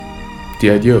The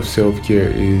idea of self-care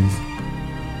is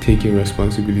taking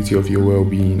responsibility of your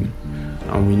well-being.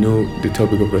 And we know the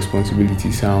topic of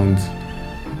responsibility sounds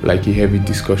like a heavy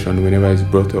discussion whenever it's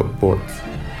brought up, but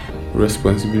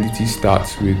responsibility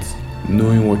starts with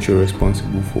knowing what you're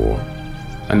responsible for.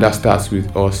 And that starts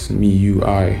with us, me, you,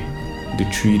 I, the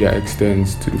tree that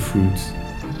extends to the fruits.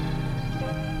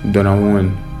 Donna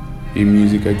One, a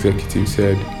music executive,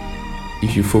 said,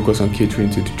 if you focus on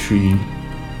catering to the tree,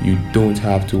 you don't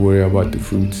have to worry about the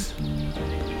fruits.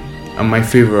 And my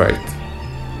favorite,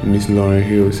 Miss Lauryn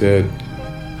Hill, said,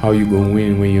 how you gonna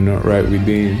win when you're not right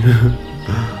within?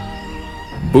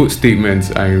 Both statements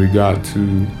are in regard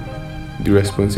to the responsibility